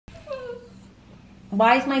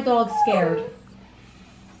Why is my dog scared?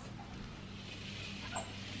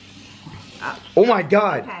 Oh my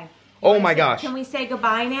God. Okay. Oh my gosh. Can we say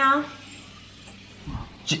goodbye now?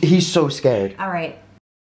 He's so scared. All right.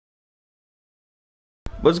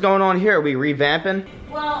 What's going on here? Are we revamping?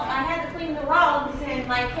 Well, I had to clean the rugs and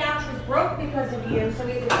my couch was broke because of you, so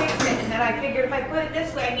we had to fix it. And then I figured if I put it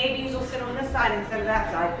this way, maybe you'll sit on this side instead of that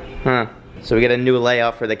side. Huh. So we get a new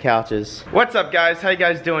layout for the couches. What's up, guys? How you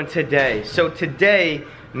guys doing today? So today,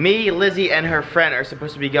 me, Lizzie, and her friend are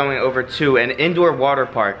supposed to be going over to an indoor water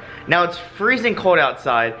park. Now it's freezing cold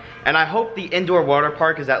outside, and I hope the indoor water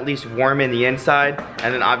park is at least warm in the inside,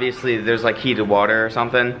 and then obviously there's like heated water or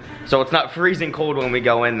something, so it's not freezing cold when we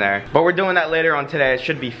go in there. But we're doing that later on today. It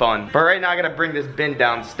should be fun. But right now I gotta bring this bin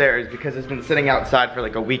downstairs because it's been sitting outside for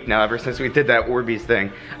like a week now, ever since we did that Orbeez thing.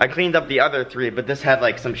 I cleaned up the other three, but this had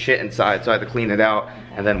like some shit inside, so I had to clean it out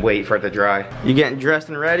and then wait for it to dry. You getting dressed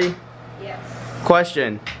and ready? Yes.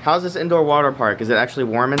 Question, how's this indoor water park? Is it actually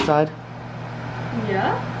warm inside?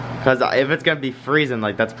 Yeah. Because if it's gonna be freezing,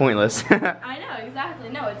 like, that's pointless. I know, exactly.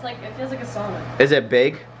 No, it's like, it feels like a sauna. Is it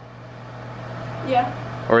big? Yeah.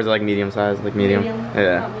 Or is it like medium size? Like medium?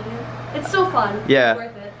 Yeah. Not medium. It's still fun. Yeah. It's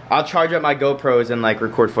worth it. I'll charge up my GoPros and like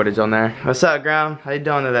record footage on there. What's up, Graham? How you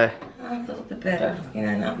doing today? A little bit better, you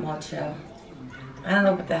know, not much. I don't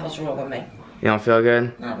know what the hell's wrong with me. You don't feel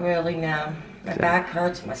good? Not really, no. My back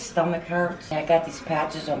hurts, my stomach hurts. I got these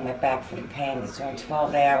patches on my back for the pain. It's on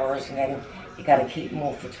 12 hours, and then you gotta keep them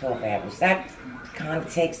off for 12 hours. That kind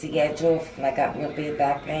of takes the edge off, and I got real bad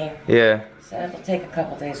back pain. Yeah. So it'll take a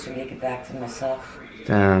couple days for me to get back to myself.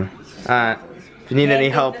 Damn. Alright. If you need any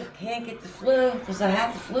help. Can't get the flu, because I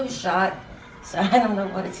had the flu shot. So I don't know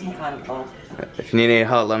what it's in kind of called. If you need any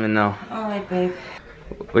help, let me know. Alright, babe.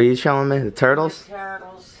 What are you showing me? The turtles? The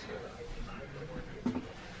turtles.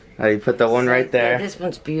 Oh, you put the one right there. Yeah, this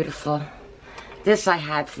one's beautiful. This I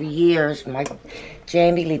had for years. My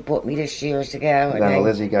Jamie Lee bought me this years ago. And then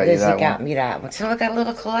Lizzie got you that one. Lizzie got me that one. So I got a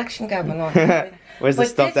little collection going on. Where's the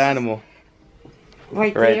stuffed animal?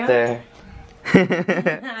 Right there.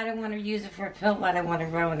 I don't want to use it for a pillow. I don't want to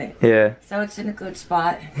ruin it. Yeah. So it's in a good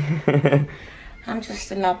spot. I'm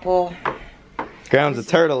just a nutball. Graham's a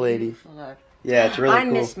turtle lady. Yeah, it's really cool.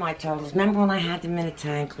 I miss my turtles. Remember when I had them in a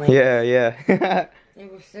tank? Like, yeah. they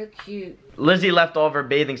were so cute. Lizzie left all of her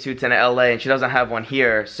bathing suits in LA and she doesn't have one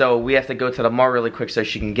here, so we have to go to the mall really quick so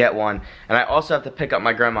she can get one. And I also have to pick up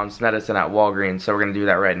my grandma's medicine at Walgreens, so we're gonna do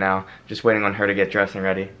that right now. Just waiting on her to get dressed and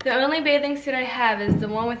ready. The only bathing suit I have is the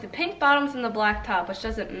one with the pink bottoms and the black top, which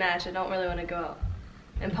doesn't match. I don't really want to go out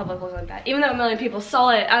in public looking like that. Even though a million people saw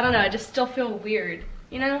it, I don't know, I just still feel weird,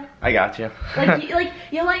 you know? I got you. like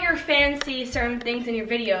you let your fans see certain things in your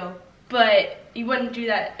video, but you wouldn't do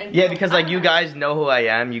that in Yeah, because like you guys know who I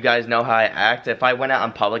am, you guys know how I act. If I went out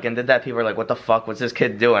in public and did that, people are like, what the fuck, what's this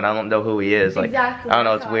kid doing? I don't know who he is. Like, exactly. I don't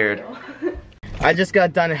know, it's weird. I just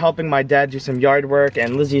got done helping my dad do some yard work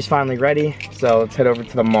and Lizzie's finally ready, so let's head over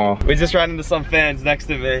to the mall. We just ran into some fans next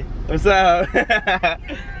to me. What's up?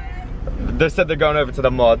 They said they're going over to the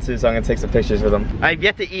mall too, so I'm gonna take some pictures with them. I've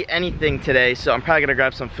yet to eat anything today, so I'm probably gonna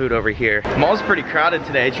grab some food over here. The mall's pretty crowded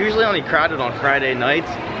today. It's usually only crowded on Friday nights,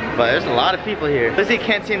 but there's a lot of people here. Lizzie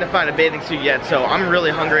can't seem to find a bathing suit yet, so I'm really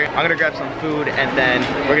hungry. I'm gonna grab some food and then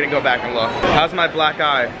we're gonna go back and look. How's my black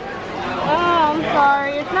eye? Oh, I'm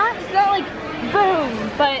sorry. It's not like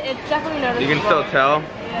boom, but it's definitely noticeable. You can still tell?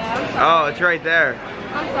 Yeah, I'm sorry. Oh, it's right there.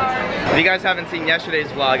 I'm sorry. If you guys haven't seen yesterday's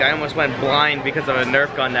vlog, I almost went blind because of a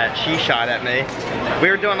Nerf gun that she shot at me. We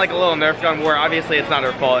were doing like a little Nerf gun war. Obviously it's not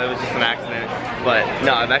her fault, it was just an accident. But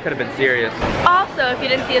no, that could have been serious. Also, if you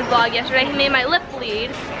didn't see his vlog yesterday, he made my lip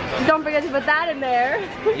bleed. Don't forget to put that in there.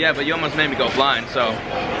 Yeah, but you almost made me go blind, so.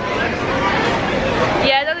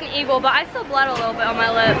 Yeah, it doesn't equal, but I still bled a little bit on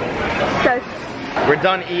my lip. So. We're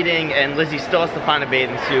done eating and Lizzie still has to find a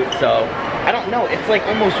bathing suit, so I don't know, it's like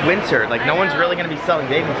almost winter. Like no one's really gonna be selling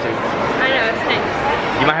bathing suits. I know, it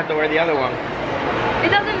stinks. You might have to wear the other one. It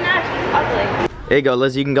doesn't match, it's ugly. There you go,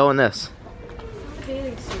 Lizzie, you can go in this. It's a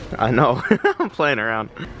bathing suit. I know, I'm playing around.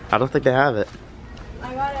 I don't think they have it.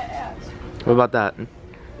 I gotta ask. What about that?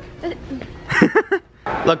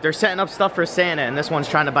 Look, they're setting up stuff for Santa and this one's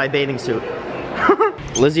trying to buy a bathing suit.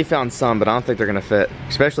 Lizzie found some, but I don't think they're gonna fit.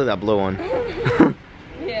 Especially that blue one.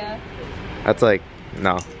 Yeah. That's like,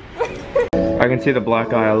 no. I can see the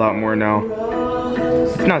black eye a lot more now.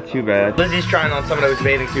 It's not too bad. Lizzie's trying on some of those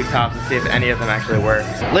bathing suit tops to see if any of them actually work.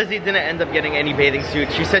 Lizzie didn't end up getting any bathing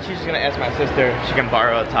suits. She said she's just gonna ask my sister if she can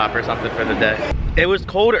borrow a top or something for the day. It was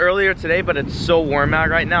cold earlier today, but it's so warm out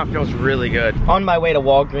right now. It feels really good. On my way to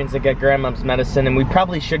Walgreens to get Grandma's medicine, and we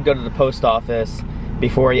probably should go to the post office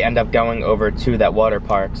before we end up going over to that water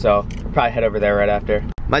park. So we'll probably head over there right after.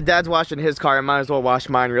 My dad's washing his car. I might as well wash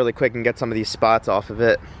mine really quick and get some of these spots off of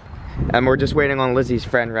it. And we're just waiting on Lizzie's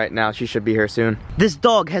friend right now. She should be here soon. This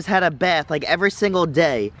dog has had a bath like every single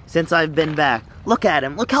day since I've been back. Look at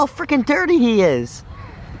him. Look how freaking dirty he is.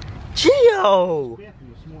 Gio!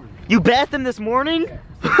 You bathed him this morning?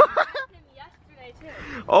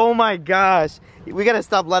 Oh my gosh. We gotta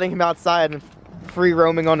stop letting him outside and free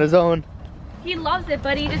roaming on his own. He loves it,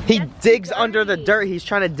 but he digs under the dirt. He's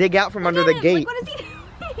trying to dig out from under the gate. What is he doing?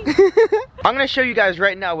 I'm gonna show you guys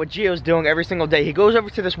right now what Gio's doing every single day. He goes over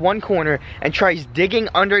to this one corner and tries digging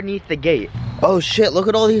underneath the gate. Oh shit, look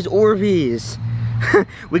at all these Orbeez.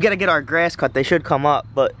 We gotta get our grass cut. They should come up,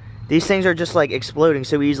 but these things are just like exploding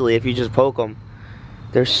so easily if you just poke them.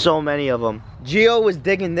 There's so many of them. Gio was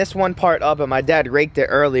digging this one part up and my dad raked it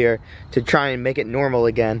earlier to try and make it normal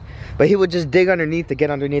again. But he would just dig underneath to get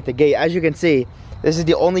underneath the gate. As you can see, this is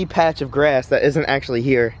the only patch of grass that isn't actually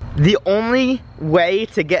here. The only way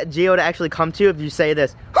to get Gio to actually come to you if you say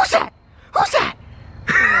this, "Who's that? Who's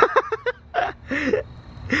that?"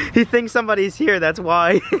 He thinks somebody's here, that's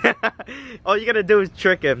why. All you gotta do is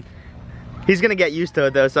trick him. He's gonna get used to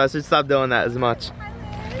it though, so I should stop doing that as much.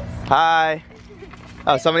 Hi.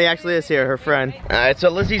 Oh, somebody actually is here, her friend. Alright, so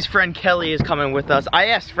Lizzie's friend Kelly is coming with us. I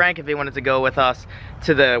asked Frank if he wanted to go with us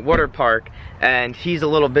to the water park, and he's a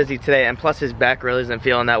little busy today, and plus his back really isn't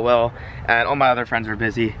feeling that well, and all my other friends are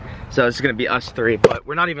busy. So it's gonna be us three, but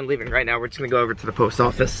we're not even leaving right now. We're just gonna go over to the post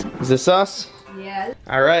office. Is this us? Yeah.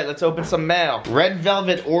 Alright, let's open some mail. Red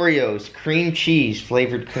Velvet Oreos, cream cheese,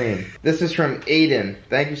 flavored cream. This is from Aiden.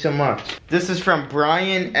 Thank you so much. This is from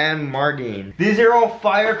Brian and Mardine. These are all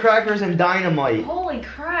firecrackers and dynamite. Holy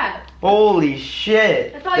crap. Holy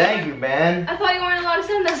shit. Thank you, man. I thought you weren't allowed to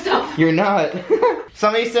send that stuff. You're not.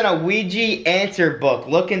 Somebody sent a Ouija answer book.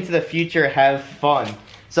 Look into the future, have fun.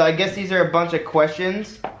 So I guess these are a bunch of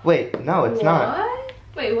questions. Wait, no, it's not. What?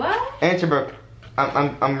 Wait, what? Answer book.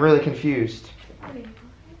 I'm really confused.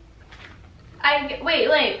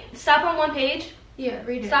 Wait. Stop on one page. Yeah,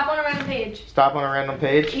 read it. Stop on a random page. Stop on a random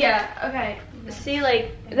page? Yeah, okay. See,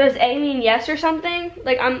 like, does A mean yes or something?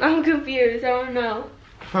 Like, I'm confused. I don't know.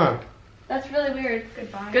 Huh. That's really weird.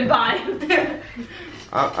 Goodbye. Goodbye.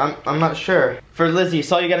 I'm not sure. For Lizzie,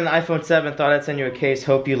 saw you got an iPhone 7, thought I'd send you a case.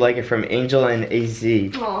 Hope you like it, from Angel and AZ.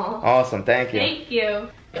 Aww. Awesome, thank you. Thank you.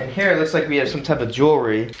 And here it looks like we have some type of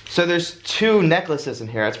jewelry. So there's 2 necklaces in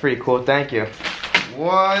here. That's pretty cool, thank you.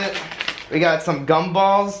 What? We got some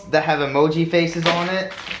gumballs that have emoji faces on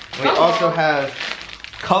it. We also have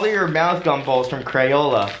color your mouth gumballs from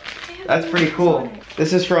Crayola. That's pretty cool.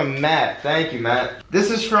 This is from Matt. Thank you, Matt. This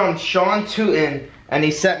is from Sean Tootin, and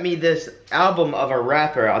he sent me this album of a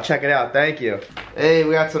rapper. I'll check it out. Thank you. Hey,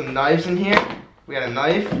 we got some knives in here. We got a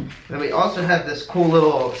knife. Then we also have this cool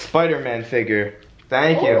little Spider-Man figure.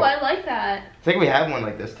 Thank you. Oh, I like that. I think we have one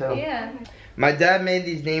like this too. Yeah. My dad made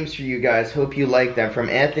these names for you guys. Hope you like them. From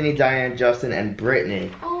Anthony, Diane, Justin, and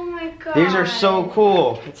Brittany. Oh my god. These are so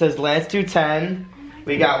cool. It says Lance 210.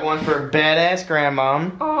 We got one for Badass Grandma.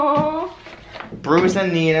 Aww. Bruce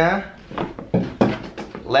and Nina.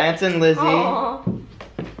 Lance and Lizzie. Aww.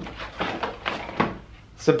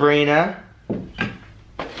 Sabrina.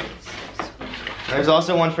 There's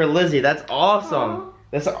also one for Lizzie. That's awesome. Aww.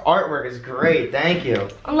 This artwork is great. Thank you.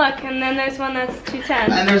 Oh, look, and then there's one that's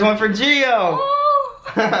 210. And there's one for Gio.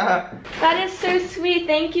 Oh, that is so sweet.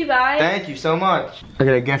 Thank you, guys. Thank you so much. I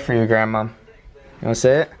got a gift for you, Grandma. You want to see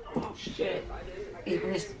it? Oh, shit.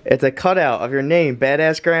 It's a cutout of your name,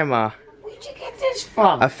 Badass Grandma. Where'd you get this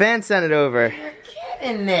from? A fan sent it over. You're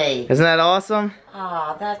kidding me. Isn't that awesome?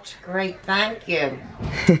 Oh, that's great. Thank you.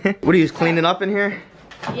 What are you cleaning up in here?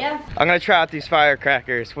 Yeah. I'm gonna try out these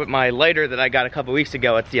firecrackers with my lighter that I got a couple weeks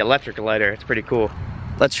ago. It's the electric lighter. It's pretty cool.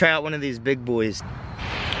 Let's try out one of these big boys.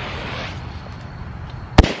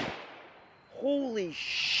 Holy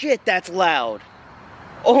shit, that's loud.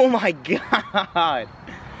 Oh my god.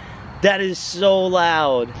 That is so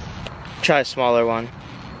loud. Try a smaller one.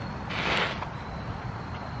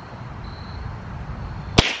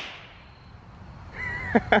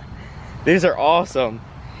 These are awesome.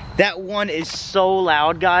 That one is so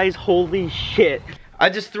loud, guys. Holy shit. I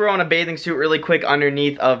just threw on a bathing suit really quick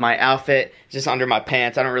underneath of my outfit, just under my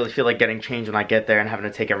pants. I don't really feel like getting changed when I get there and having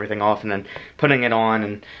to take everything off and then putting it on,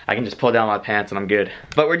 and I can just pull down my pants and I'm good.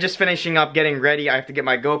 But we're just finishing up getting ready. I have to get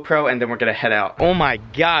my GoPro and then we're gonna head out. Oh my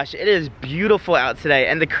gosh, it is beautiful out today.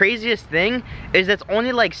 And the craziest thing is it's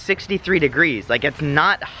only like 63 degrees. Like, it's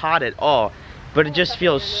not hot at all, but it just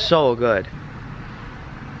feels so good.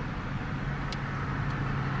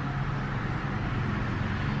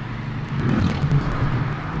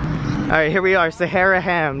 right, here we are, Sahara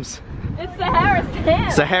Hams. It's Sahara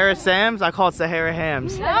Sam. Sahara Sam's? I call it Sahara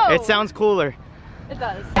Hams. No. It sounds cooler. It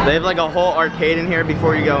does. They have like a whole arcade in here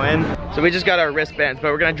before you go in. So we just got our wristbands,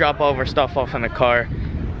 but we're gonna drop all of our stuff off in the car.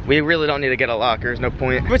 We really don't need to get a locker, there's no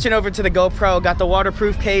point. Switching over to the GoPro, got the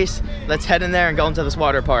waterproof case. Let's head in there and go into this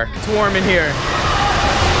water park. It's warm in here.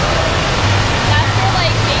 That's for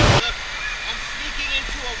like Look, I'm sneaking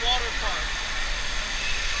into a water park.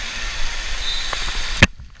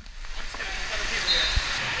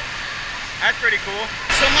 That's pretty cool.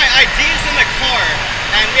 So my ID is in the car,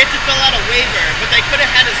 and we had to fill out a waiver, but they could have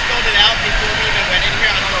had us filled it out before we even went in here.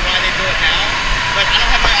 I don't know why they do it now, but I don't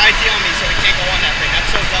have my ID on me, so we can't go on that thing. That's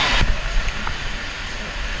so dumb.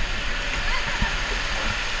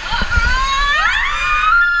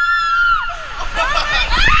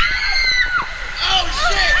 Oh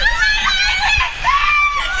shit!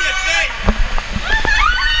 Can't see a thing.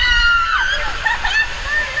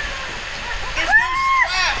 There's no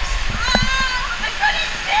straps.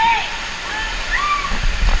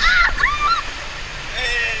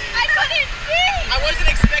 I wasn't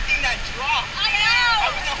expecting that drop. I know. I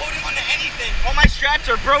wasn't holding on to anything. All my straps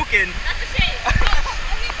are broken. That's a shame.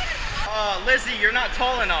 Lizzie, you're not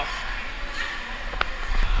tall enough.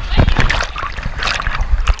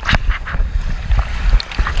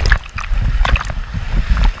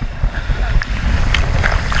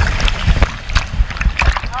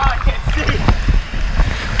 I can't see.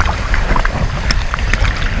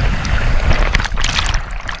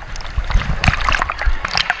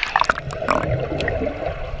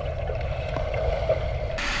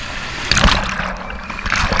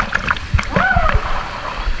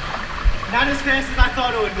 Not as fast as I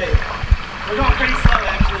thought it would be. We're going pretty slow,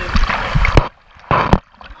 actually.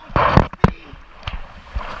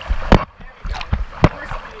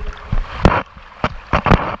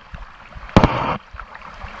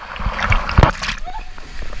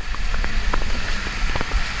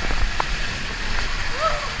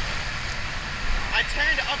 I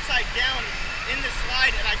turned upside down in the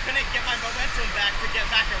slide and I couldn't get my momentum back to get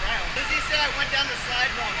back around. Lizzie said I went down the slide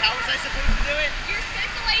wrong. How was I supposed to do it? You're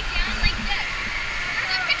supposed to lay down like this.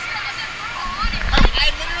 There's a picture of a girl on it. I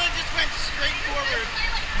literally just went straight forward.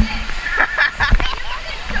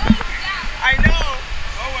 I know.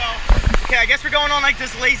 Oh well. Okay, I guess we're going on like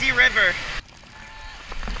this lazy river.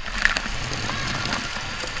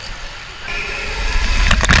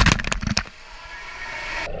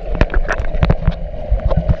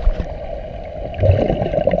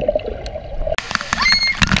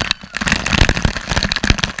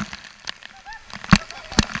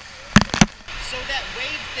 So that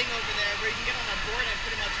wave thing over there where you can get on a board and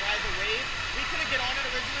pretty much ride the wave, we couldn't get on it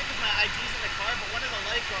originally because my ID's in the car, but one of the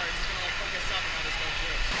lifeguards is gonna like hook us up and let us go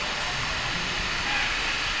through.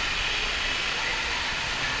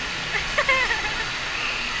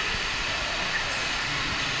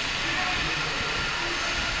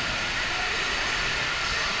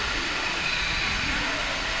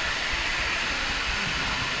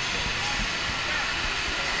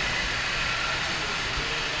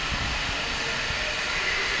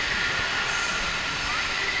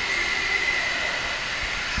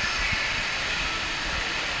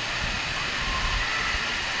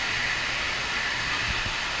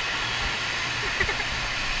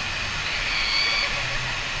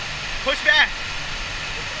 Push back.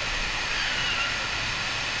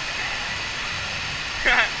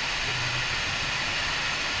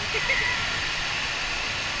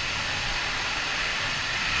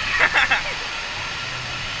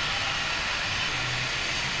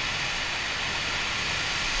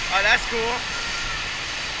 Oh, that's cool.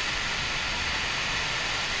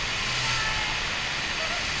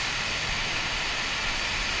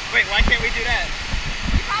 Wait, why can't we do that?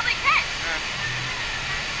 You probably can.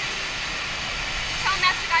 Tell him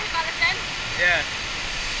that's the guy who got us in. Yeah.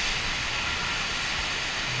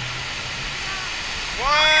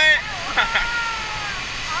 What?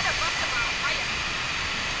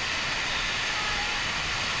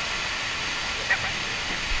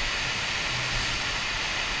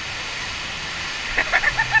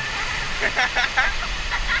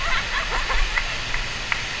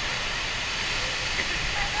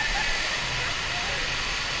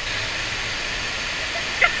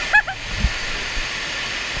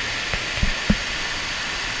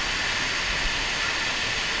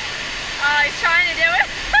 He's trying to do it.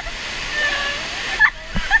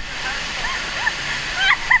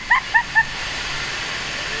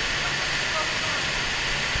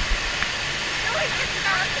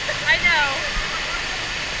 I know.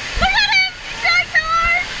 Look at him! He's trying so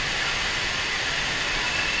hard!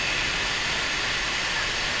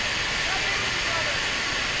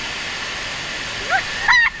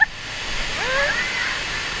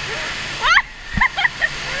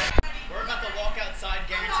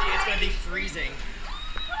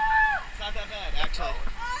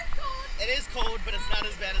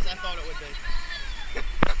 thought it would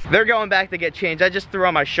be. They're going back to get changed. I just threw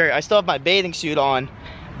on my shirt. I still have my bathing suit on,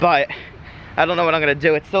 but I don't know what I'm gonna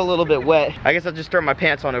do. It's still a little bit wet. I guess I'll just throw my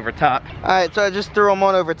pants on over top. All right, so I just threw them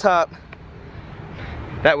on over top.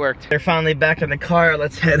 That worked. They're finally back in the car.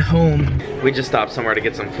 Let's head home. We just stopped somewhere to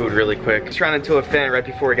get some food really quick. Just ran into a fan right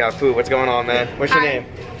before we got food. What's going on, man? What's your name?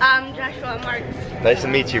 Joshua Marks. Nice to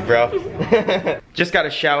meet you, bro. Just got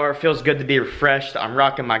a shower. Feels good to be refreshed. I'm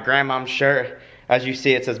rocking my grandmom's shirt. As you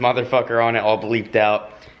see, it says motherfucker on it, all bleeped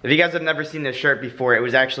out. If you guys have never seen this shirt before, it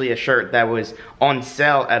was actually a shirt that was on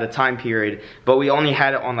sale at a time period, but we only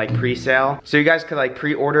had it on like pre-sale. So you guys could like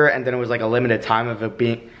pre-order it, and then it was like a limited time of it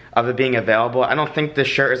being available. I don't think this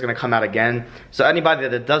shirt is gonna come out again. So anybody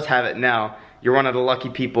that does have it now, you're one of the lucky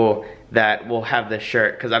people that will have this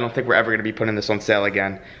shirt, because I don't think we're ever gonna be putting this on sale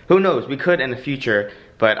again. Who knows, we could in the future,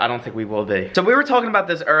 but I don't think we will be. So we were talking about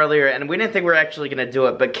this earlier, and we didn't think we were actually gonna do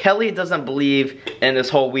it, but Kelly doesn't believe in this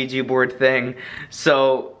whole Ouija board thing,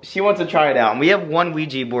 so she wants to try it out. And we have one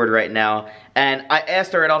Ouija board right now, and I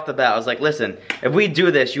asked her right off the bat, I was like, listen, if we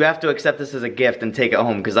do this, you have to accept this as a gift and take it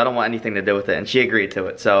home, because I don't want anything to do with it, and she agreed to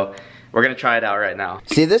it, so we're gonna try it out right now.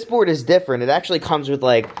 See, this board is different. It actually comes with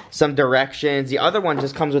like some directions. The other one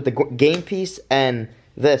just comes with the game piece and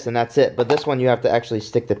this, and that's it. But this one you have to actually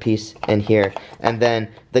stick the piece in here, and then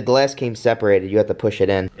the glass came separated. You have to push it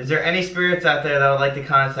in. Is there any spirits out there that would like to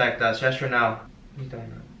contact us? Yes or no? Who's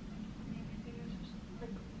doing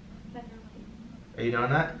that? Are you doing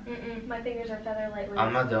that? Mm-mm. My fingers are feather light.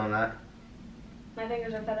 I'm not doing that. My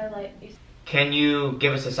fingers are feather light. Can you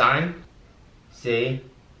give us a sign? C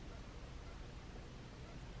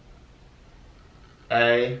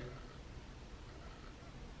A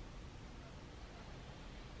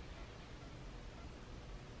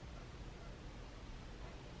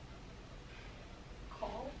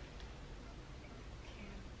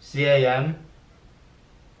C-A-M.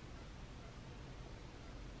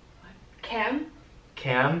 Cam?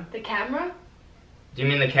 Cam? The camera? Do you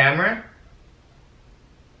mean the camera?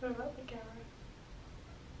 What about the camera?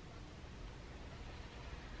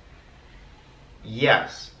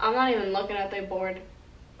 Yes. I'm not even looking at the board.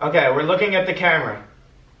 Okay, we're looking at the camera.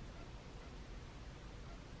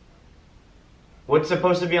 What's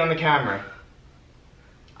supposed to be on the camera?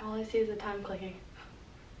 All I see is the time clicking.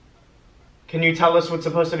 Can you tell us what's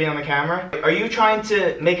supposed to be on the camera? Are you trying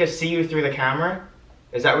to make us see you through the camera?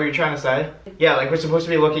 Is that what you're trying to say? Yeah, like we're supposed to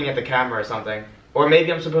be looking at the camera or something. Or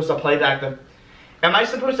maybe I'm supposed to play back the... Am I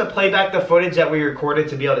supposed to play back the footage that we recorded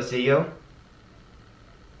to be able to see you?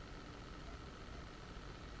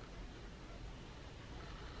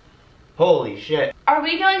 Holy shit. Are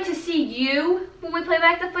we going to see you when we play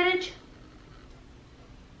back the footage?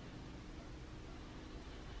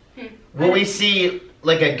 Will we see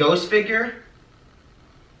like a ghost figure?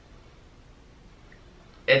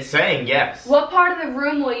 It's saying yes. What part of the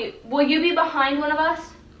room will you be behind one of us?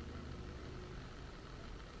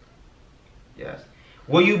 Yes.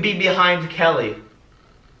 Will you be behind Kelly?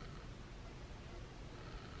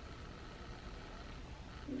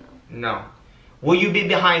 No. No. Will you be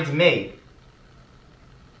behind me?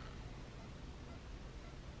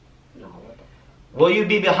 No. Will you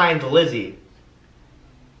be behind Lizzie?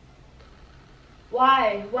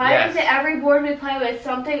 Why? Why Yes. is it every board we play with,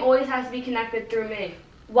 something always has to be connected through me?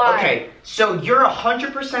 Why? Okay, so you're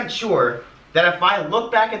 100% sure that if I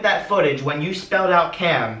look back at that footage when you spelled out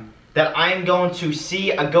Cam, that I am going to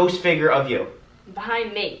see a ghost figure of you?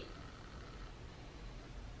 Behind me.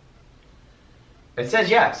 It says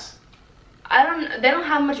yes. They don't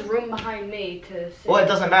have much room behind me to see. Well, it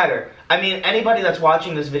doesn't matter. I mean, anybody that's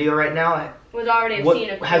watching this video right now Was already have seen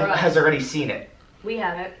it before us. has already seen it. We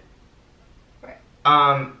haven't.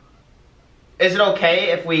 Is it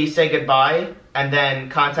okay if we say goodbye and then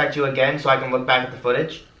contact you again so I can look back at the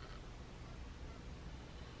footage?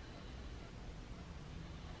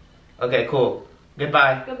 Okay, cool.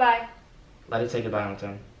 Goodbye. Goodbye. Let it say goodbye on its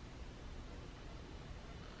own.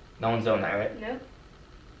 No one's doing that, right? Nope.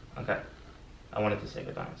 Okay. I wanted to say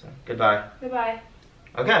goodbye on its own. Goodbye. Goodbye.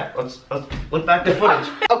 Okay, let's look back the footage.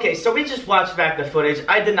 Okay, so we just watched back the footage.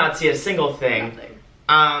 I did not see a single thing.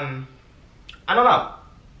 Nothing. I don't know.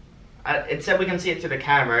 It said we can see it through the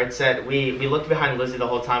camera. It said we looked behind Lizzie the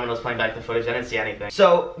whole time and I was playing back the footage. I didn't see anything.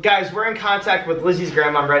 So, guys, we're in contact with Lizzie's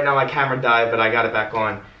grandma. Right now my camera died, but I got it back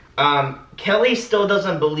on. Kelly still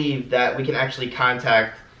doesn't believe that we can actually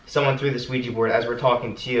contact someone through this Ouija board as we're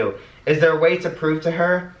talking to you. Is there a way to prove to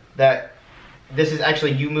her that this is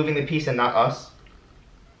actually you moving the piece and not us?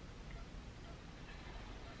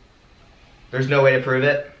 There's no way to prove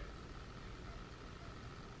it?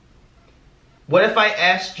 What if I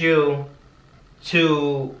asked you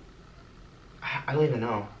to... I don't even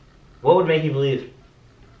know. What would make you believe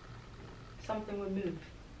Something would move.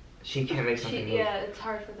 she can't make something move? Yeah, it's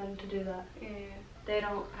hard for them to do that. Yeah, they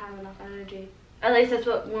don't have enough energy. At least that's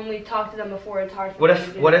what, when we talked to them before, it's hard for them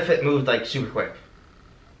to do What that. if it moved like super quick?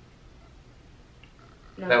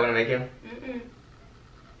 No. That wouldn't make you? Mm-mm.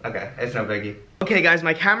 Okay, it's no biggie. Okay guys,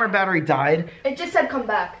 my camera battery died. It just said come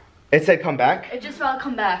back. It said come back? It just spelled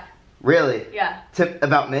come back. Really? Yeah.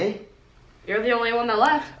 About me? You're the only one that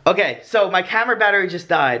left. Okay, so my camera battery just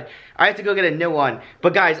died. I have to go get a new one.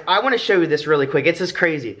 But guys, I want to show you this really quick. It's just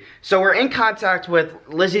crazy. So we're in contact with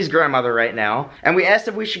Lizzie's grandmother right now, and we asked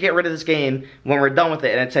if we should get rid of this game when we're done with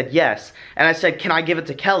it, and it said yes. And I said, can I give it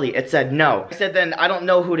to Kelly? It said no. I said, then I don't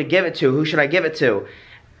know who to give it to. Who should I give it to?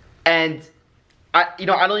 And I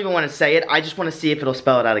don't even want to say it. I just want to see if it'll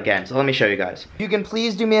spell it out again. So let me show you guys. You can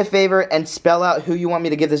please do me a favor and spell out who you want me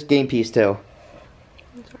to give this game piece to.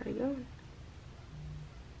 It's already going.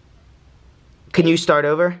 Can you start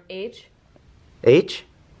over? H. H.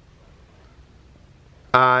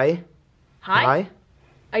 I. Hi?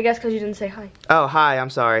 I guess because you didn't say hi. Oh, hi. I'm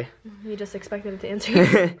sorry. You just expected it to answer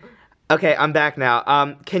you. Okay, I'm back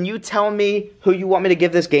now. Can you tell me who you want me to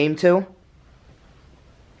give this game to?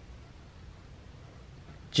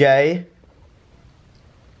 J.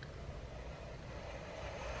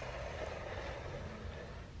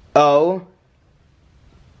 O.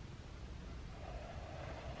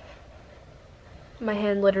 My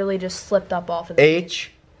hand literally just slipped up off of the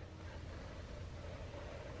H.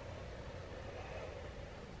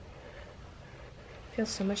 Feels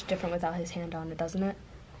so much different without his hand on it, doesn't it?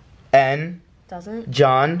 N. Doesn't it?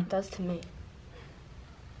 John. It does to me.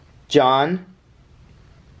 John.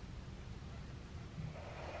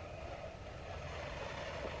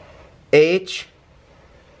 H.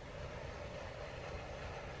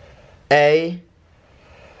 A.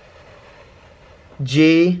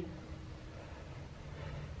 G.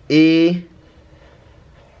 E.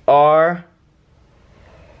 R.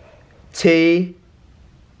 T.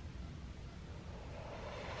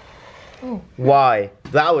 Oh. Y.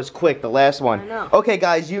 That was quick, the last one. I know. Okay,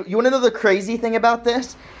 guys, you want to know the crazy thing about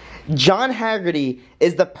this? John Haggerty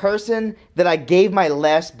is the person that I gave my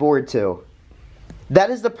last board to. That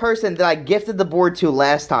is the person that I gifted the board to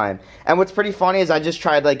last time. And what's pretty funny is I just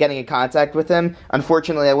tried like getting in contact with him.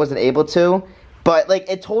 Unfortunately, I wasn't able to. But like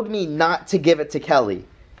it told me not to give it to Kelly,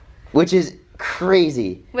 which is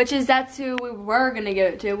crazy. That's who we were gonna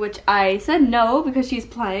give it to, which I said no because she's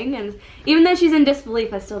playing, and even though she's in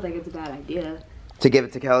disbelief, I still think it's a bad idea. To give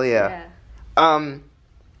it to Kelly, yeah.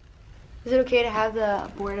 Is it okay to have the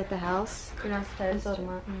board at the house? You're not supposed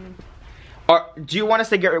to. Do you want us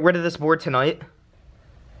to get rid of this board tonight?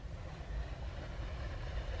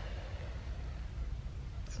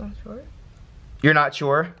 So I'm sure. You're not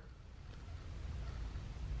sure?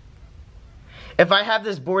 If I have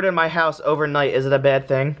this board in my house overnight, is it a bad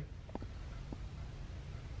thing?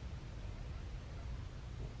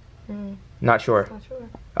 Not sure. Not sure.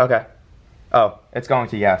 Okay. Oh, it's going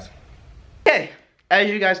to yes. Okay, as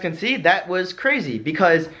you guys can see, that was crazy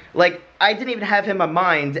because, like, I didn't even have him in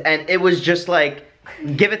mind, and it was just like,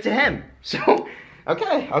 give it to him. So,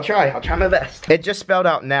 okay, I'll try my best. It just spelled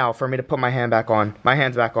out now for me to put my hand back on. My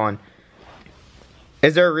hand's back on.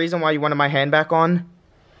 Is there a reason why you wanted my hand back on?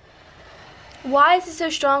 Why is it so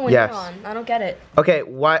strong when Yes. you're on? I don't get it. Okay,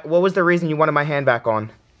 what was the reason you wanted my hand back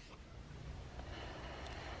on?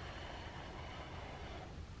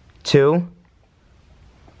 2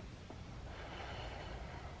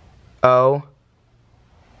 O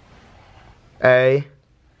A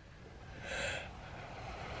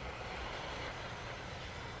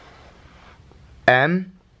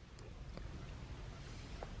M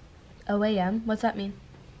OAM? What's that mean?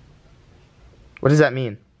 What does that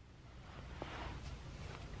mean?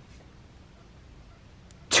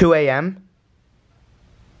 2 a.m.?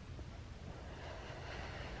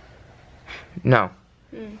 No.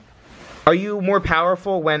 Are you more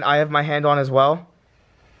powerful when I have my hand on as well?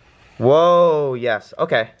 Whoa, yes.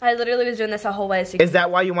 Okay. I literally was doing this the whole way. So Is that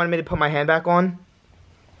why you wanted me to put my hand back on?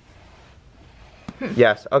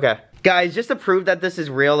 Yes, okay. Guys, just to prove that this is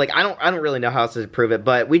real, like I don't really know how else to prove it,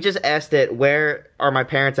 but we just asked it, where are my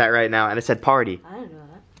parents at right now? And it said party. I didn't know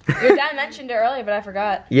that. Your dad mentioned it earlier, but I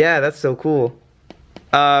forgot. Yeah, that's so cool.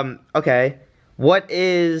 Okay. What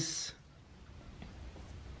is...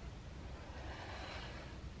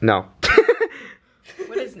 No.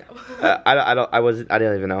 What is no? I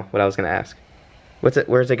didn't even know what I was gonna ask. What's it?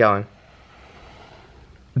 Where's it going?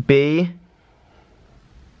 B.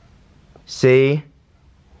 C.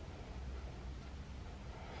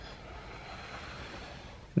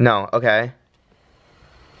 No. Okay.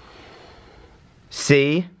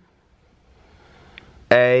 C.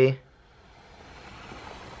 A.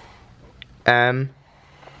 M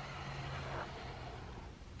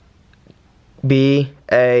B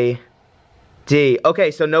A D.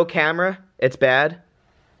 Okay, so no camera. It's bad.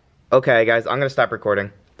 Okay, guys, I'm gonna stop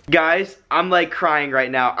recording. Guys, I'm like crying right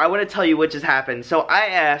now. I want to tell you what just happened. So I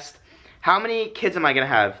asked, how many kids am I gonna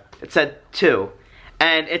have? It said 2.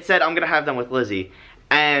 And it said I'm gonna have them with Lizzie.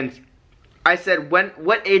 And I said, what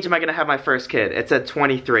age am I gonna have my first kid? It said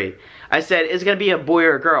 23. I said, is it gonna be a boy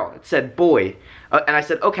or a girl? It said boy. And I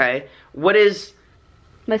said, okay, what is...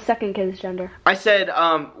 My second kid's gender. I said,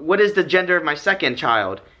 what is the gender of my second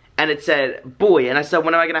child? And it said boy. And I said,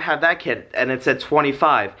 when am I gonna have that kid? And it said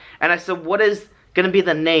 25. And I said, what is gonna be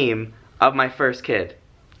the name of my first kid?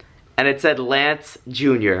 And it said Lance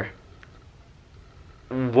Jr.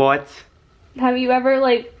 What? Have you ever,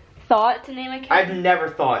 like, thought to name a kid? I've never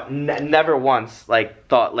thought, never once, like,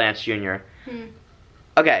 thought Lance Jr.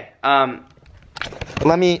 Okay,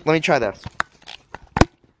 let me try this.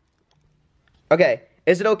 Okay,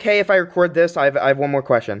 is it okay if I record this? I have one more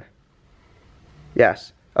question.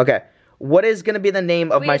 Yes. Okay. What is gonna be the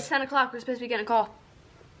name of my... It's 10 o'clock. We're supposed to be getting a call.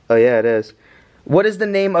 Oh yeah, it is. What is the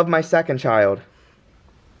name of my second child?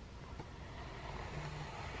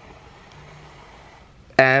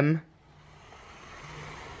 M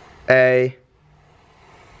A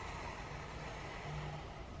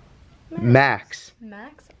Max.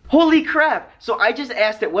 Max? Holy crap! So I just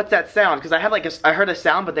asked it, what's that sound? Because I had I heard a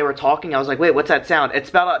sound, but they were talking. I was like, wait, what's that sound? It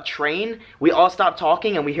spelled out train. We all stopped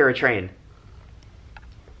talking and we hear a train.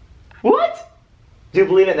 What? Do you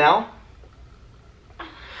believe it now?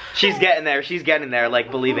 She's getting there,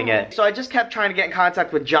 like, believing it. So I just kept trying to get in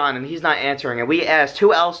contact with John, and he's not answering. And we asked,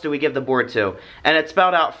 who else do we give the board to? And it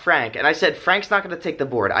spelled out Frank. And I said, Frank's not going to take the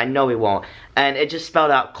board. I know he won't. And it just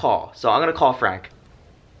spelled out call. So I'm going to call Frank.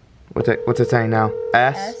 What's it saying now?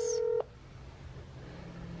 S?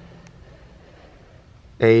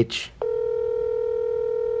 H?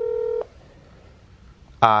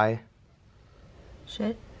 I?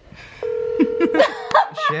 Shit.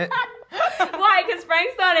 Shit? Why? Because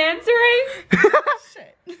Frank's not answering?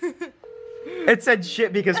 Shit. It said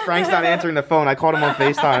shit because Frank's not answering the phone. I called him on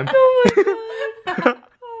FaceTime. Oh my god.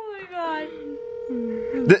 Oh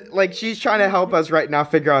my god. Like, she's trying to help us right now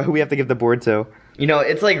figure out who we have to give the board to. You know,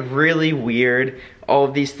 it's like really weird, all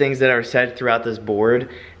of these things that are said throughout this board.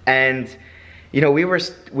 And, you know, we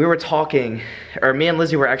were talking, or me and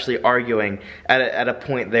Lizzie were actually arguing at a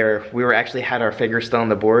point there. We were actually had our fingers still on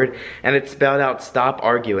the board, and it spelled out stop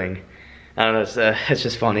arguing. I don't know, it's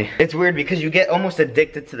just funny. It's weird because you get almost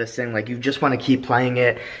addicted to this thing. Like, you just want to keep playing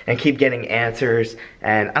it and keep getting answers.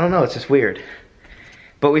 And I don't know, it's just weird.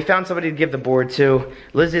 But we found somebody to give the board to.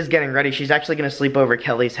 Liz is getting ready. She's actually going to sleep over at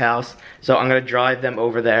Kelly's house. So I'm going to drive them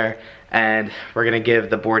over there. And we're going to give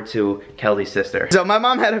the board to Kelly's sister. So my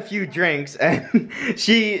mom had a few drinks. And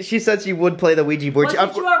she said she would play the Ouija board. Well,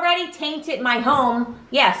 since you already tainted my home,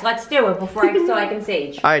 yes, let's do it before so I can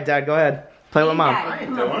sage. All right, Dad, go ahead. Play with Mom. I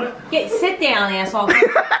ain't doing it. Sit down, asshole.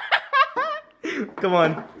 Come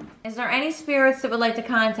on. Is there any spirits that would like to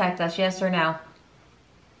contact us, yes or no?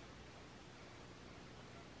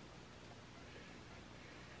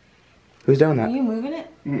 Who's doing that? Are you moving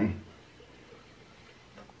it? Mm-mm.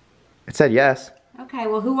 It said yes. Okay,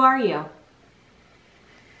 well, who are you?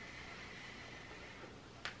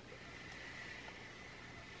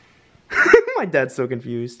 My dad's so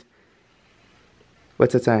confused.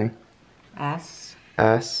 What's it saying? S.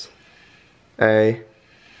 S. A.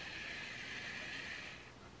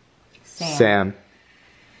 Sam. Sam.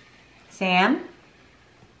 Sam.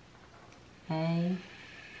 A.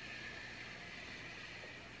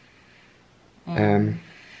 M.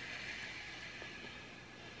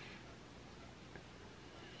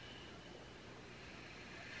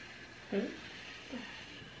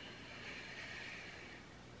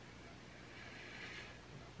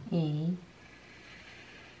 E.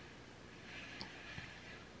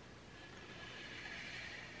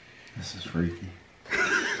 This is freaky.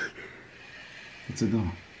 What's it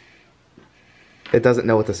doing? It doesn't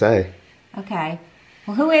know what to say. Okay.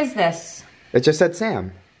 Well, who is this? It just said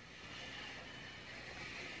Sam.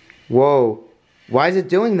 Whoa. Why is it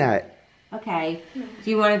doing that? Okay.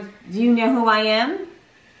 Do you know who I am?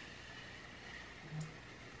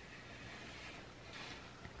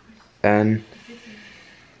 N.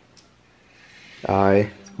 I.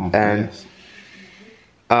 N.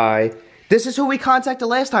 I. This is who we contacted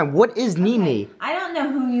last time. What is Nini? Okay. I don't know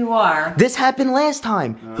who you are. This happened last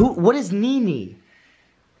time. What is Nini?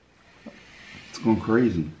 It's going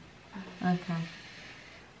crazy. Okay.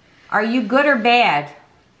 Are you good or bad?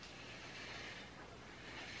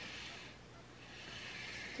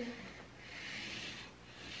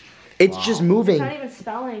 It's just moving. It's not even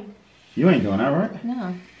spelling. You ain't doing that, right?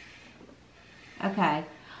 No. Okay.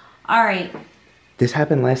 All right. This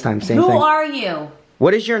happened last time, same Who thing. are you?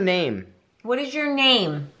 What is your name? What is your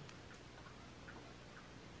name?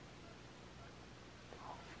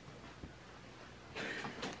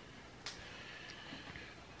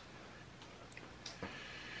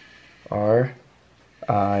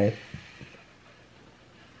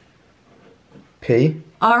 R.I.P.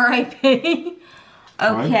 R.I.P.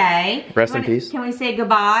 Okay. Rest in peace. Can we say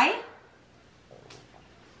goodbye?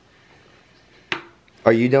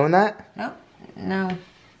 Are you doing that? Nope. No.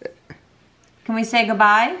 Can we say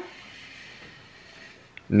goodbye?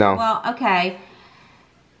 No. Well, okay.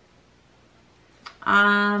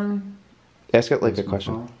 Ask it like a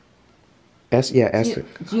question. Ask it.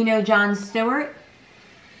 Do you know John Stewart?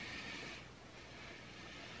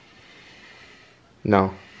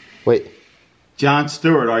 No. Wait. John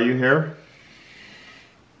Stewart, are you here?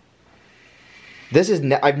 This is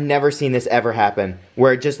I've never seen this ever happen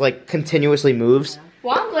where it just like continuously moves.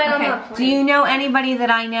 Well, I'm glad I'm not Okay. Do playing. you know anybody that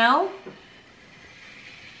I know?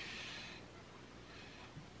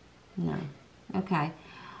 No. Okay.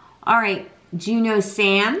 All right. Do you know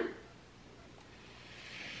Sam?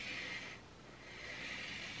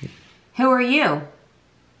 Who are you?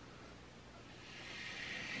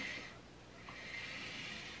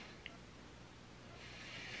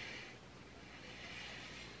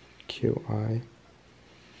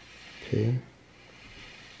 Q.I.P.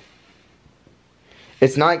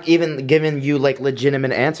 It's not even giving you like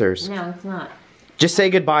legitimate answers. No, it's not. Just say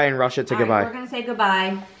goodbye and rush it to All right, goodbye. we're gonna say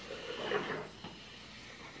goodbye.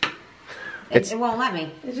 It's- It won't let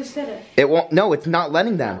me. It just did it. It won't. No, it's not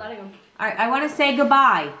letting them. Letting him. All right, I want to say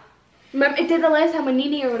goodbye. Remember, it did the last time with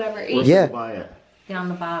Nini or whatever. What's Yeah. Buy it. Get on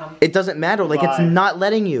the bottom. It doesn't matter. Like it's Goodbye. not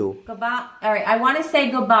letting you. Goodbye. All right, I want to say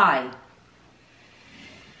goodbye.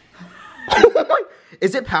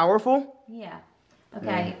 Is it powerful? Yeah.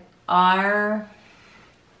 Okay. R.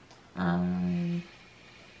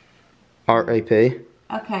 R.A.P.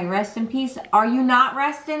 Okay, rest in peace. Are you not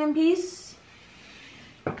resting in peace?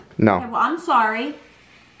 Okay, No. well, I'm sorry.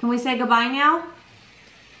 Can we say goodbye now?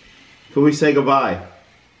 Can we say goodbye?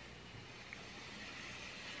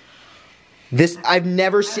 This I've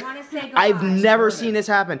never seen. wanna say goodbye. I've never seen this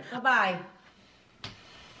happen. Goodbye.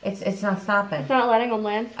 It's not stopping. It's not letting him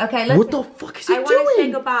land. Okay, listen. What the fuck is I it want to say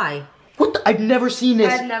doing? goodbye. What the? I've never seen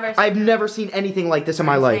this. I've never seen anything like this in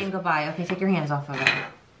my I'm life. saying goodbye. Okay, take your hands off of it.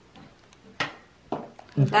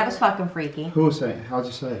 That was fucking freaky. Who was saying? How'd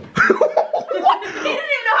you say it? He didn't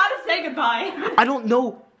even know how to say goodbye. I don't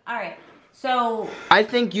know. All right. So, I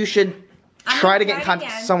think you should I'm try gonna to get in try it contact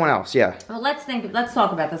with again. someone else. Yeah. well, let's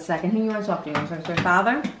talk about this a second. Who you want to talk to? You want to talk to your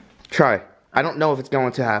father? Try. I don't know if it's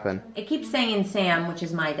going to happen. It keeps saying Sam, which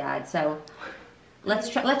is my dad. So, let's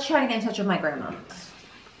try to get in touch with my grandma.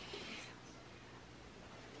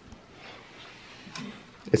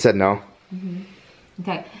 It said no.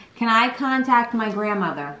 Okay. Can I contact my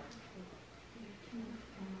grandmother?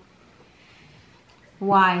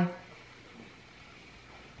 Why?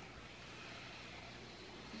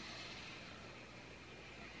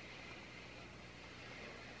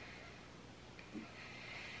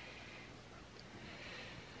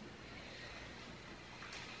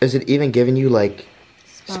 Is it even giving you like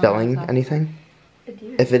spelling stuff. anything? It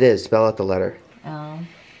did. If it is, spell out the letter. Oh.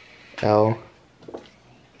 L.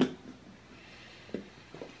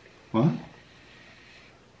 What?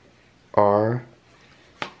 R.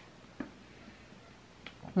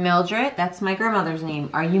 Mildred, that's my grandmother's name.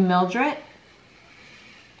 Are you Mildred?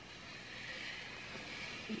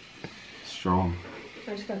 Strong.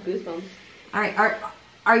 I just got goosebumps. All right.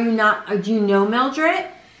 Are you not? Do you know Mildred?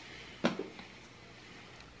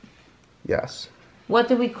 Yes. What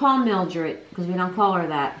do we call Mildred? Because we don't call her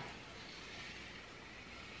that.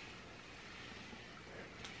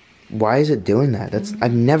 Why is it doing that? That's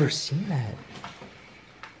I've never seen that.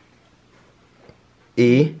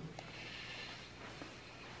 E.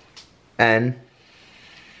 N.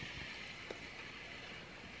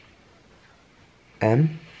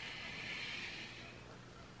 M.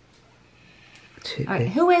 T. All right.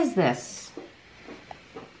 Who is this?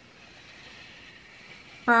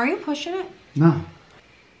 Bro, are you pushing it? No.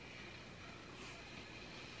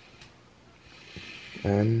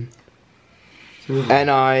 N. N.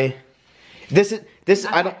 I. This is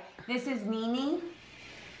I don't. This is Nini.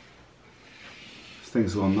 This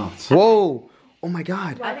thing's going nuts. Whoa! Oh my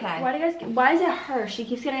God! Okay. Why is it her? She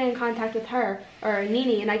keeps getting in contact with her or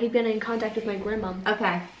Nini, and I keep getting in contact with my grandma.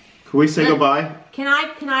 Okay. Can we say goodbye? Can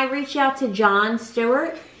I reach out to John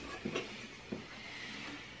Stewart?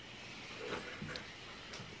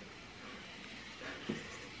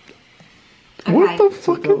 What the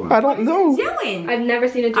fuck? I don't know. Doing? I've never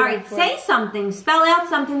seen it do All that right, before. say something. Spell out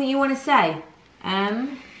something that you want to say.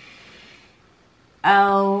 M-O-K.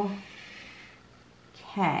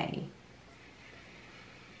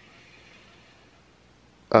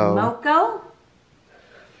 Oh. Moko?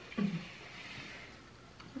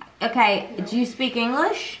 Okay, do you speak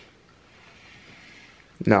English?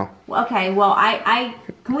 No. Okay, well, I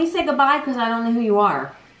can we say goodbye? Because I don't know who you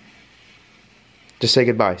are. Just say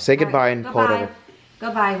goodbye. Say goodbye and pull it Goodbye. over.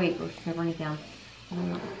 Goodbye. Wait, we're gonna bring it down.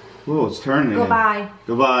 Whoa, it's turning. Goodbye.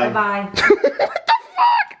 Goodbye. Goodbye.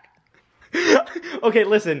 Okay,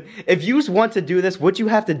 listen. If you want to do this, what you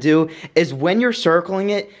have to do is when you're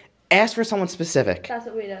circling it, ask for someone specific. That's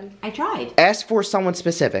what we did. I tried. Ask for someone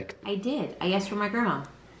specific. I did. I asked for my grandma.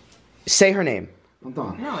 Say her name. I'm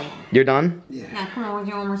done. Really? You're done? Now, come on, we'll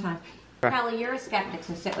do it one more time. Kelly, you're a skeptic,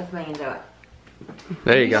 so sit with me and do it.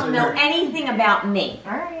 There you You don't go. know anything about me.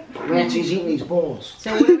 All right. Nancy's eating these balls.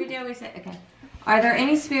 So what do? We say, okay. Are there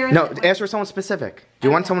any spirits? No, ask for someone specific. Do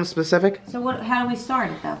you want someone specific? So what? How do we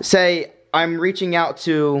start it though? Say, I'm reaching out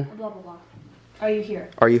to... Blah, blah, blah. Are you here?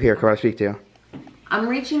 Are you here? Can I speak to you? I'm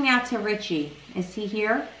reaching out to Richie. Is he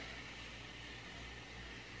here?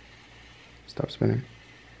 Stop spinning.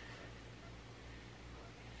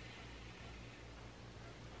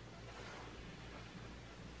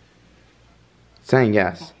 Saying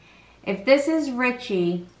yes. If this is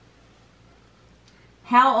Richie,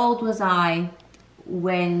 how old was I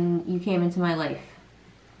when you came into my life?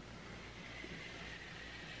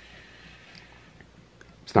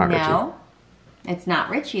 It's not No, it's not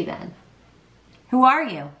Richie then. Who are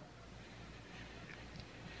you?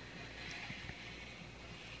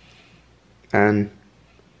 Richie. And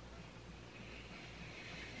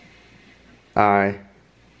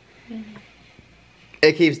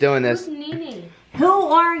it keeps doing this. Who's Nene? Who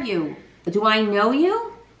are you? Do I know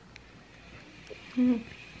you?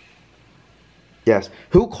 Yes.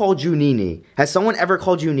 Who called you Nene? Has someone ever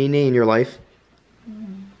called you Nene in your life?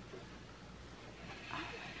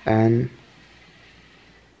 And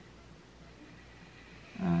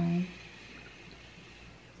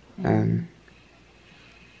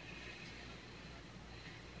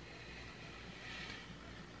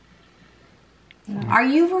Are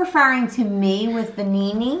you referring to me with the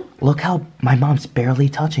Nene? look how my mom's barely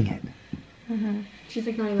touching it. She's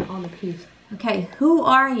like not even on the piece. Okay, who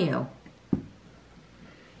are you?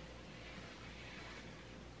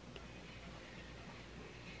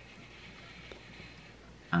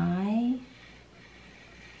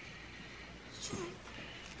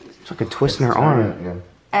 It's like a twist in her arm.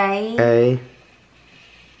 I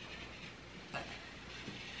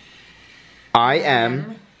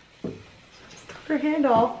am. Her hand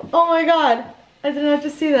off. Oh my god. I did not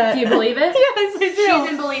just see that. Do you believe it? Yes, I do. She's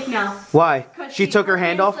in belief now. Why? She took her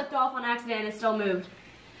hand off? Slipped off on accident and it still moved.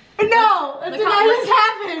 No, That did not just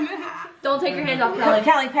happen. Don't take your hand off, Kelly.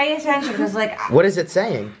 Kelly, pay attention because like, What is it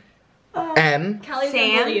saying? M. Kelly's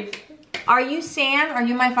Sam? in belief. are you Sam? Are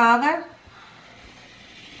you my father?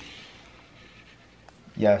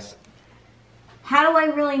 Yes. How do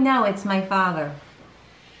I really know it's my father?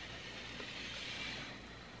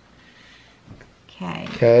 Okay.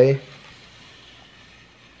 Okay.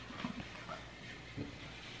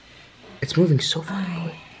 It's moving so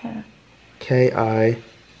fucking quick. K-I.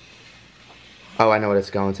 Oh, I know what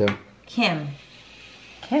it's going to. Kim.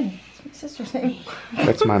 Kim. That's my sister's name.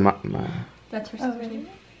 That's my That's her sister's name.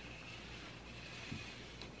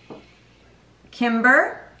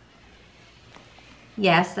 Kimber.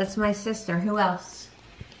 Yes, that's my sister. Who else?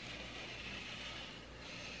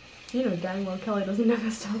 You know dang well Kelly doesn't know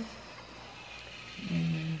this stuff.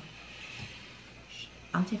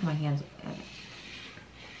 I'm taking my hands.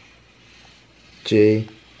 G.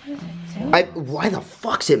 Why the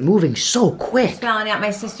fuck's it moving so quick? Spelling out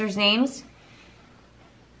my sister's names.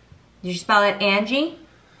 Did you spell it Angie?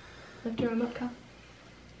 Lift your arm up, Kel.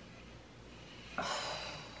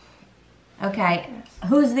 Okay.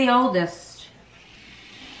 Who's the oldest?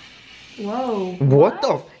 Whoa. What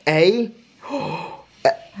the A?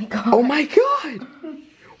 My God. Oh my god!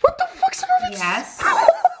 What the fuck's moving? Yes.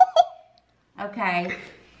 Okay.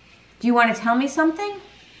 Do you want to tell me something?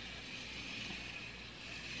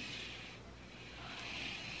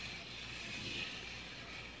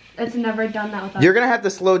 It's never done that without. You're gonna have to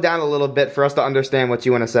slow down a little bit for us to understand what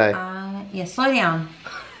you want to say. Yeah, slow down.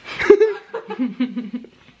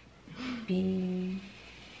 B.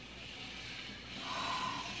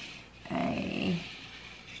 A.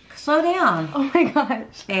 Slow down. Oh my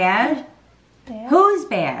gosh. Bad? Bad? Who's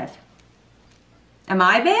bad? Am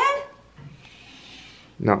I bad?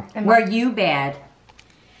 No. Were you bad?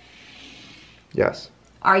 Yes.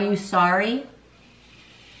 Are you sorry?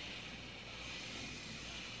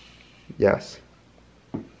 Yes.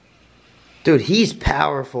 Dude, he's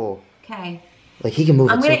powerful. Okay. Like, he can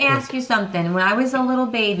move I'm it so going to quick. ask you something. When I was a little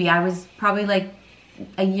baby, I was probably like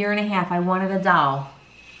a year and a half. I wanted a doll.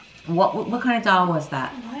 What kind of doll was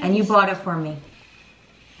that? And you bought it for me.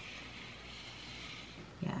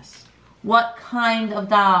 Yes. What kind of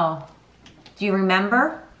doll? Do you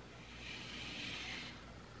remember?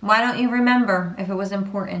 Why don't you remember if it was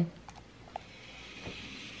important?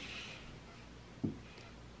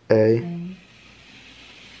 A.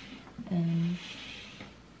 N.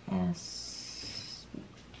 S.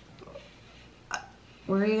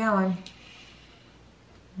 Where are you going?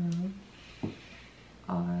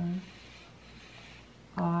 R.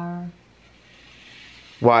 R.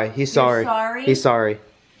 Why? He's sorry. sorry? He's sorry.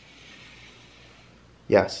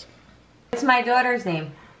 Yes. What's my daughter's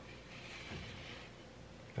name?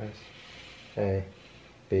 S. A.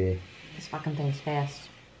 B. This fucking thing's fast.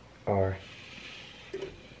 R.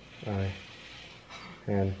 I.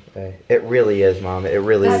 N. A. It really is, Mom. It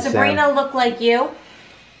really Does is. Sabrina Sam. look like you?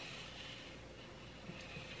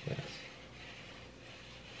 Yes.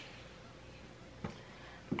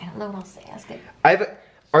 I don't know what else to ask it.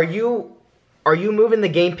 Are you moving the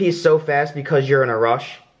game piece so fast because you're in a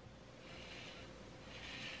rush?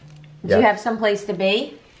 Do you have someplace to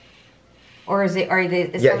be? Or is somebody he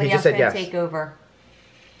else just said going to yes. take over?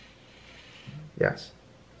 Yes.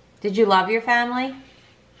 Did you love your family?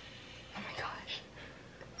 Oh my gosh.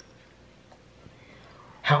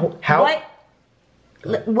 How?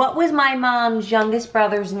 What was my mom's youngest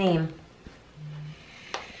brother's name?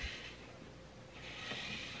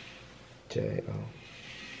 J-O.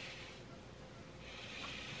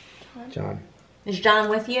 John. Is John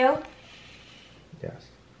with you? Yes.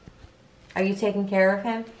 Are you taking care of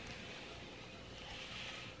him?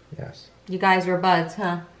 Yes. You guys were buds,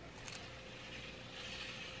 huh?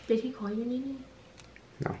 Did he call you Nene?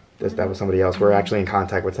 No. That was somebody else. We're actually in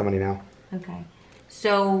contact with somebody now. Okay.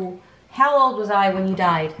 So, how old was I when you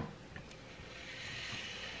died?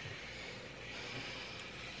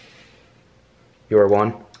 You are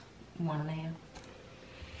 1. 1.5.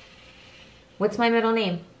 What's my middle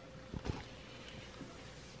name?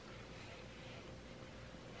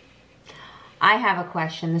 I have a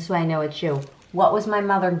question. This way I know it's you. What was my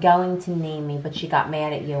mother going to name me, but she got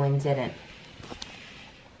mad at you and didn't?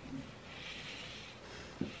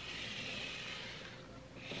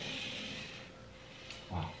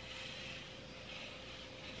 Wow.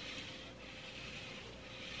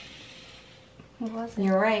 What was it?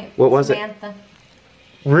 You're right. What was it? Samantha.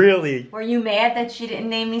 Really? Were you mad that she didn't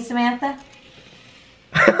name me Samantha?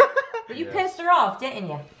 But you pissed her off, didn't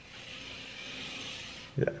you?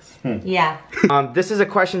 Yes. Yeah. This is a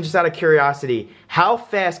question just out of curiosity. How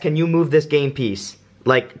fast can you move this game piece?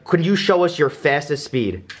 Like, could you show us your fastest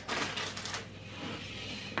speed?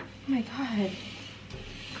 Oh my god.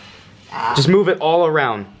 Just move it all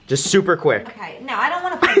around. Just super quick. Okay. No, I don't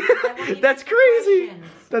want to play. That's crazy.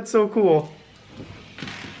 That's so cool.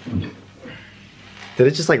 Did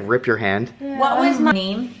it just like rip your hand? What was my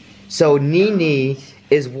name? So Nene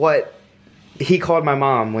is what he called my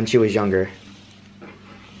mom when she was younger.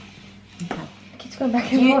 It keeps going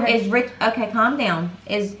back Do and you, forth. is Rich? Okay, calm down.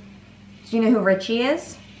 Do you know who Richie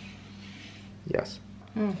is? Yes.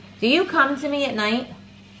 Do you come to me at night?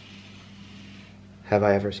 Have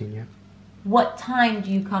I ever seen you? What time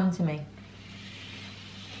do you come to me?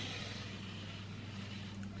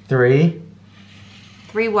 3.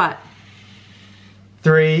 3 what?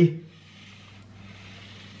 3.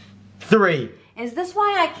 3. Is this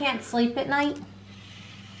why I can't sleep at night?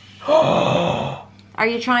 Are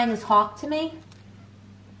you trying to talk to me?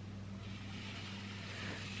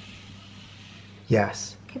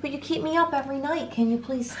 Yes. Okay, but you keep me up every night. Can you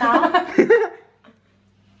please stop?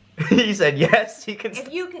 He said yes. He can.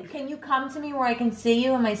 If you can you come to me where I can see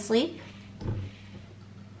you in my sleep?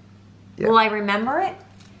 Yeah. Will I remember it?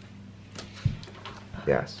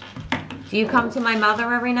 Yes. Do you come to my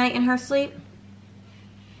mother every night in her sleep?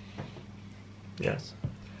 Yes.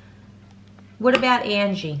 What about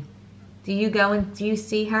Angie? Do you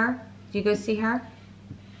see her? Do you go see her?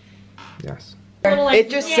 Yes. Little It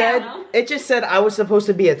just said I was supposed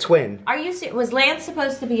to be a twin. Are you was Lance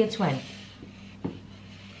supposed to be a twin?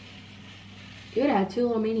 You would have had 2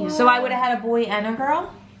 little maniacs. So I would have had a boy and a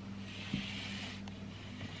girl?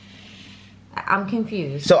 I'm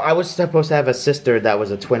confused. So I was supposed to have a sister that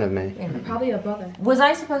was a twin of me. Probably a brother. Was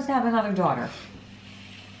I supposed to have another daughter?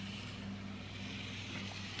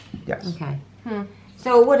 Yes. Okay.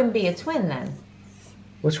 So it wouldn't be a twin then?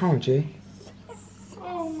 What's wrong, G?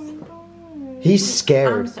 Oh my god. He's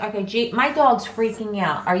scared. Okay, G, my dog's freaking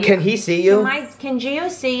out. Are you? Can he see you? Can Gio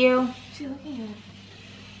see you? What's she looking at?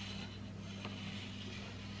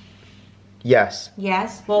 Yes.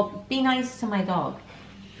 Yes? Well, be nice to my dog.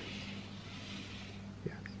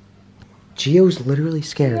 Gio's literally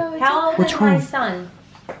scared. How old What's is my wrong? son?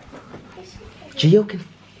 Gio can...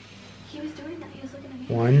 He was doing that. He was looking at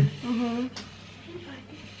me. 1.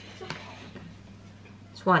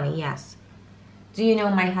 20, yes. Do you know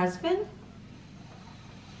my husband?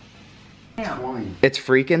 It's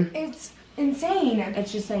freaking? It's insane.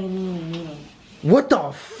 It's just saying meaning. What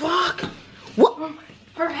the fuck? What?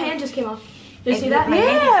 Her hand just came off. Did you see It- that? my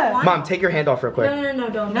hand is Yeah. flying. Mom, take your hand off real quick. No,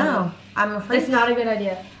 don't. No, I'm afraid. It's not a good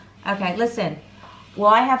idea. Okay, listen. Will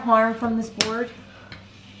I have harm from this board?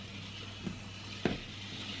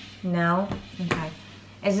 No? Okay.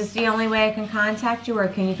 Is this the only way I can contact you, or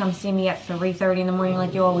can you come see me at 3:30 in the morning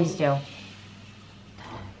like you always do?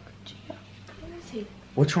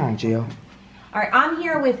 What's wrong, Gio? All right, I'm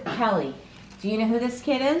here with Kelly. Do you know who this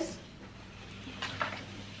kid is?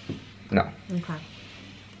 No. Okay.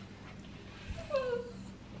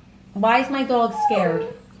 Why is my dog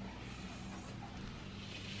scared?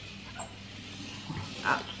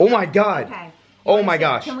 Oh my god. Okay. Oh my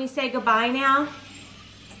gosh. Can we say goodbye now?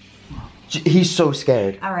 He's so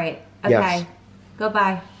scared. All right. Okay. Yes.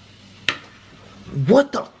 Goodbye.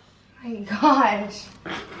 What the? My gosh.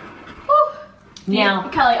 Now,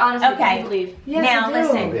 Kelly, honestly, Okay. you leave. Yes, now I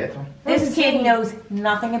do. listen. This kid knows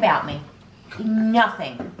nothing about me.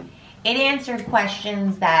 Nothing. It answered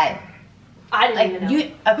questions that I didn't like even know. you.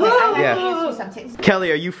 Okay, I Yeah. have to answer something.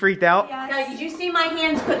 Kelly, are you freaked out? Now, did you see my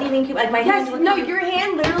hands couldn't even keep like my Yes, hands were no, your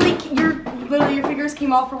hand literally, your fingers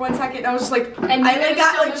came off for 1 second. I was just like, And I it like was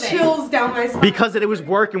got still like moving. chills down my spine. Because it was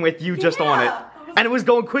working with you just on it. Yeah. And it was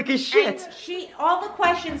going quick as And shit. she, all the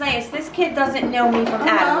questions I asked, this kid doesn't know me from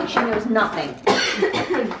Adam. Like, she knows nothing.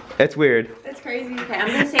 It's weird. That's crazy. Okay, I'm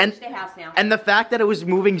gonna say And- to the house now. And the fact that it was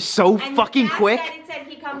moving so And fucking the fact quick. that it said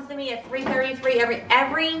he comes to me at 3:33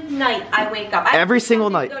 every night. I wake up. Every I single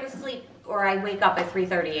something night. to Go to sleep, or I wake up at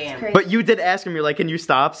 3:30 a.m. But you did ask him, you're like, can you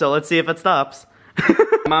stop? So let's see if it stops.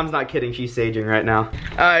 Mom's not kidding, she's saging right now.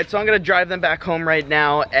 Alright, so I'm gonna drive them back home right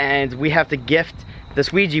now, and we have to gift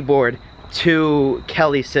this Ouija board to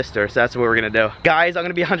Kelly's sister, so that's what we're gonna do. Guys, I'm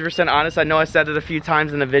gonna be 100% honest, I know I said it a few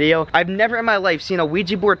times in the video. I've never in my life seen a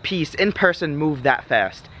Ouija board piece in person move that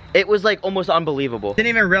fast. It was like almost unbelievable. Didn't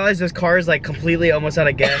even realize this car is like completely almost out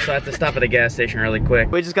of gas, so I have to stop at a gas station really quick.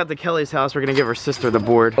 We just got to Kelly's house, we're gonna give her sister the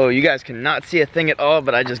board. Oh, you guys cannot see a thing at all,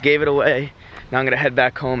 but I just gave it away. Now I'm gonna head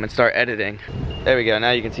back home and start editing. There we go,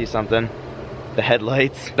 now you can see something. The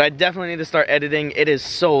headlights. But I definitely need to start editing. It is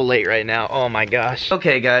so late right now. Oh my gosh.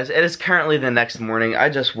 Okay guys, it is currently the next morning. I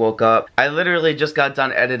just woke up. I literally just got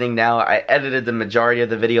done editing now. I edited the majority of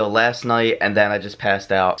the video last night and then I just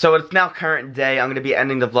passed out. So it's now current day. I'm gonna be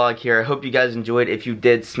ending the vlog here. I hope you guys enjoyed. If you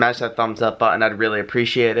did, smash that thumbs up button. I'd really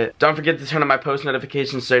appreciate it. Don't forget to turn on my post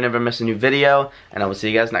notifications so you never miss a new video. And I will see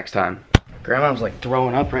you guys next time. Grandma's like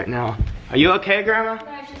throwing up right now. Are you okay, Grandma?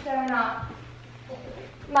 No, she's throwing up.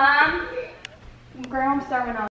 Mom? Grandma's throwing up.